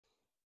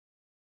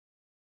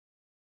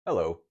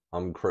Hello,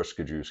 I'm Chris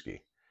Kajewski.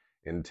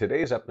 In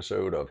today's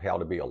episode of How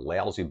to Be a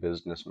Lousy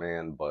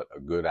Businessman But a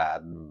Good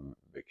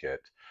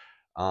Advocate,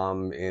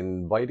 I'm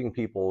inviting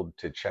people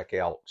to check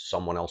out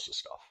someone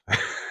else's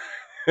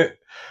stuff.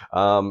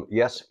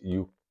 Yes,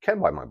 you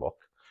can buy my book.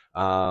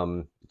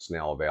 It's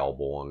now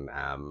available on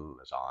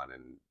Amazon,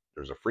 and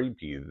there's a free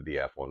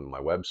PDF on my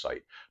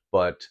website.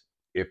 But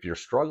if you're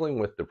struggling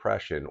with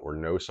depression or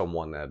know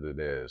someone that it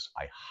is,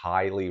 I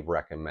highly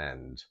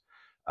recommend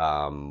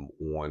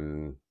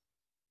one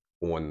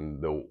on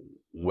the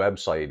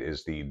website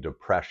is the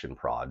Depression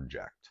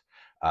Project.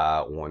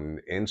 On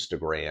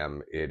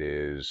Instagram, it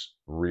is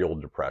Real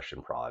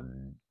Depression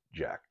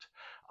Project.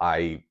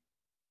 I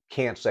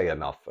can't say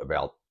enough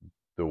about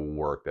the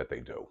work that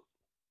they do.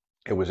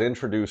 It was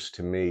introduced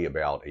to me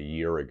about a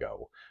year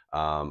ago.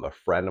 A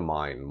friend of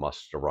mine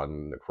must have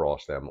run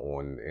across them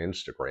on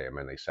Instagram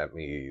and they sent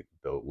me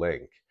the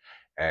link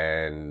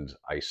and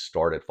I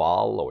started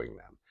following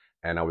them.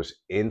 And I was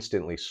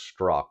instantly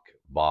struck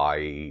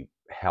by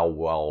how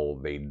well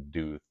they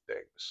do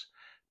things.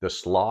 The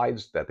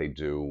slides that they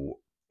do,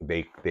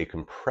 they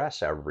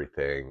compress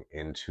everything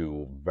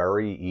into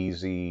very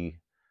easy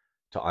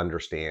to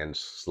understand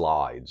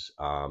slides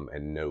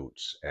and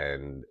notes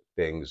and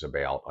things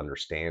about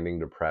understanding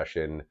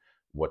depression,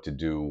 what to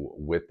do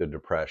with the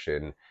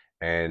depression.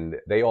 And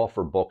they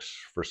offer books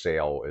for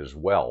sale as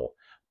well.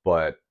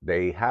 But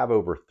they have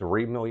over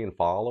 3 million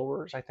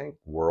followers, I think,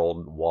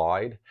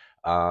 worldwide.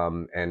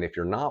 And if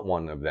you're not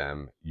one of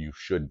them, you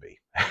should be.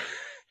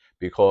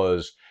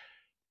 Because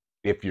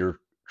if you're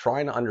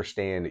trying to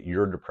understand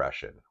your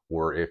depression,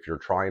 or if you're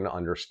trying to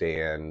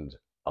understand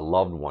a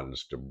loved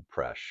one's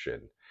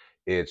depression,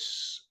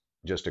 it's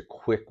just a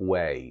quick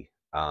way,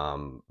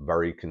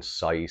 very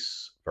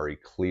concise, very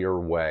clear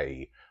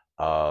way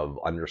of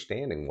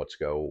understanding what's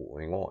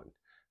going on.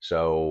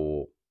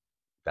 So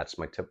that's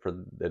my tip for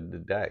the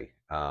day.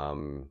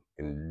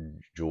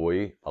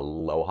 Enjoy,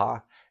 aloha,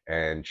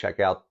 and check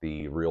out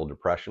the Real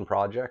Depression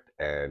Project.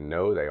 And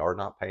no, they are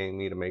not paying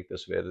me to make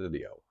this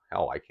video.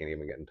 Hell, I can't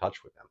even get in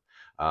touch with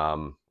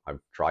them. I've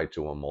tried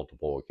to on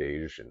multiple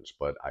occasions,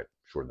 but I'm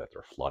sure that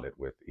they're flooded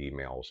with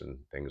emails and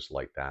things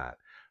like that.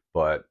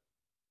 But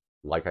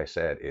like I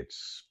said,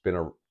 it's been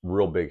a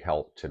real big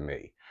help to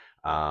me.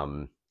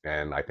 And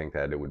I think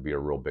that it would be a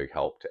real big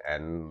help to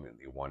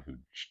anyone who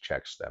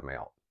checks them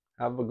out.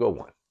 Have a good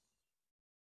one.